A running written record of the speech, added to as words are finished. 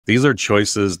These are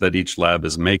choices that each lab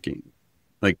is making.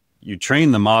 Like you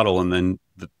train the model and then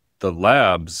the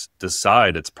labs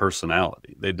decide its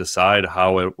personality. They decide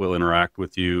how it will interact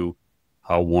with you,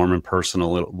 how warm and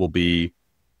personal it will be.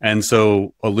 And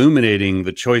so illuminating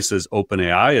the choices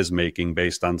OpenAI is making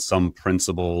based on some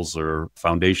principles or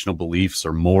foundational beliefs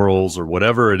or morals or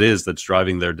whatever it is that's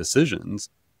driving their decisions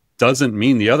doesn't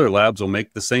mean the other labs will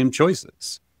make the same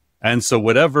choices. And so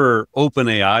whatever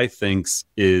OpenAI thinks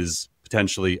is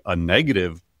potentially a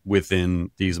negative within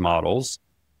these models,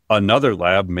 another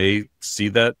lab may see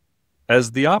that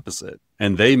as the opposite.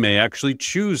 And they may actually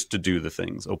choose to do the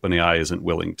things OpenAI isn't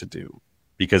willing to do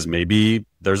because maybe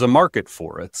there's a market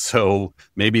for it. So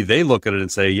maybe they look at it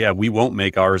and say, yeah, we won't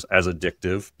make ours as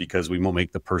addictive because we won't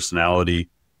make the personality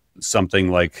something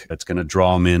like it's going to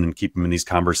draw them in and keep them in these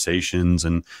conversations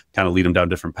and kind of lead them down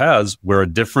different paths, where a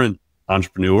different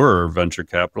entrepreneur or venture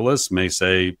capitalist may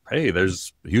say, hey,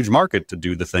 there's a huge market to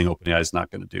do the thing OpenAI is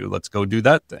not going to do. Let's go do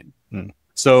that thing.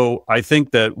 So I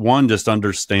think that one, just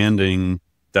understanding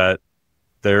that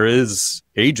there is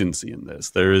agency in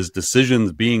this, there is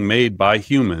decisions being made by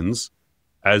humans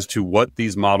as to what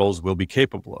these models will be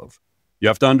capable of. You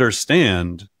have to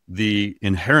understand the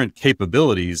inherent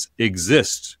capabilities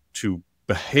exist to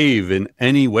behave in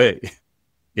any way.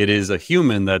 It is a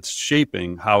human that's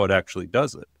shaping how it actually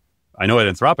does it. I know at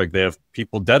Anthropic, they have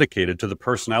people dedicated to the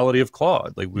personality of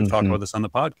Claude. Like we've talked about this on the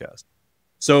podcast.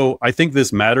 So I think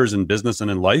this matters in business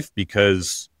and in life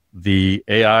because the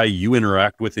AI you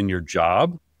interact with in your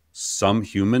job, some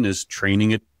human is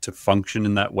training it to function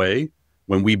in that way.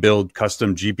 When we build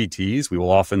custom GPTs, we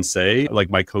will often say, like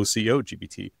my co-CEO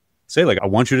GPT, say like, I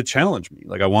want you to challenge me.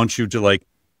 Like I want you to like,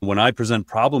 when I present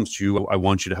problems to you, I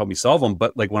want you to help me solve them.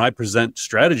 But like when I present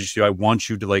strategies to you, I want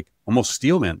you to like almost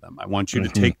steelman them. I want you to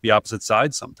take the opposite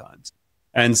side sometimes.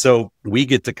 And so we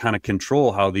get to kind of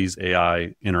control how these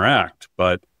AI interact.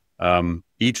 But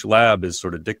each lab is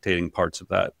sort of dictating parts of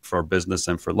that for our business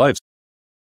and for life.